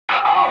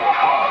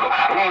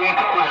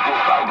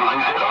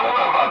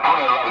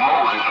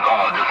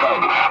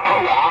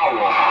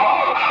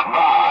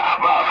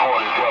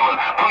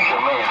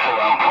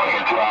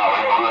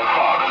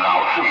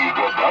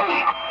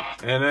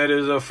And that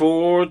is a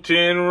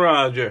 410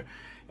 Roger.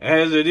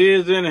 As it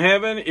is in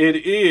heaven, it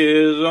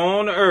is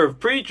on earth.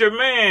 Preacher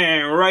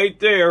man, right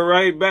there,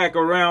 right back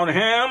around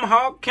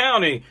Hocks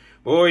County.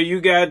 Boy,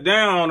 you got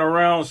down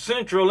around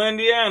central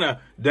Indiana,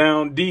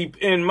 down deep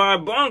in my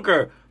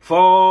bunker.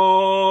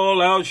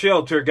 Fallout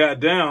shelter got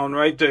down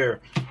right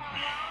there.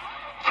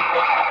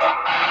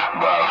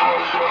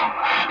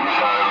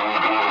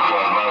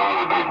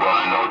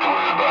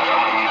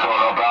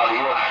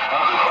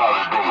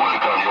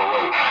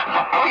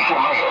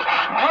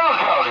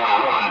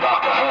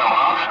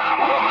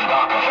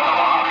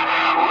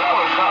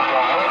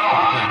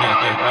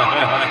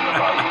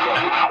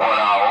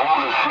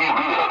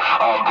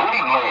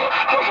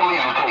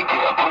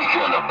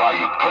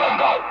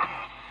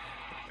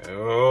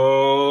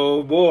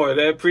 Oh boy,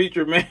 that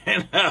preacher man,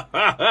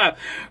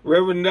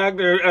 Reverend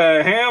Dr.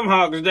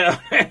 Hocks down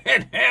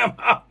in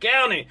Hocks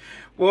County.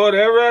 Boy,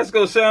 that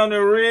rascal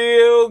sounded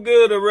real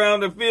good around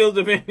the fields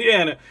of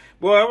Indiana.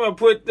 Boy, I'm going to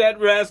put that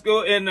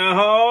rascal in the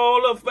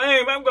Hall of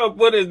Fame. I'm going to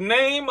put his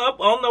name up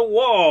on the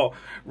wall.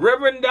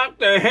 Reverend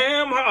Dr.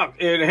 Hocks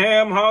in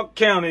Hocks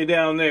County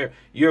down there.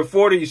 You're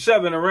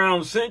 47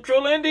 around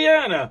central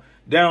Indiana.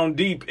 Down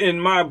deep in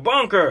my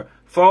bunker.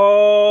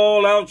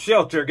 Fallout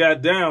shelter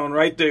got down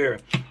right there.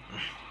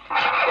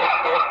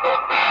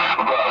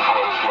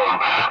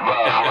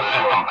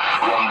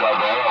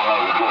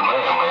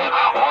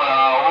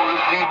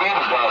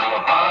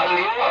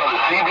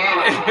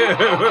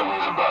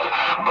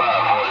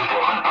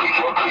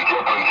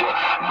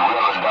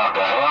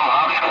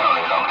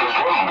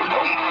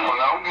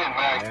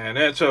 And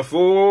that's a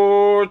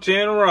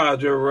 410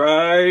 Roger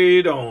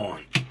right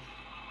on.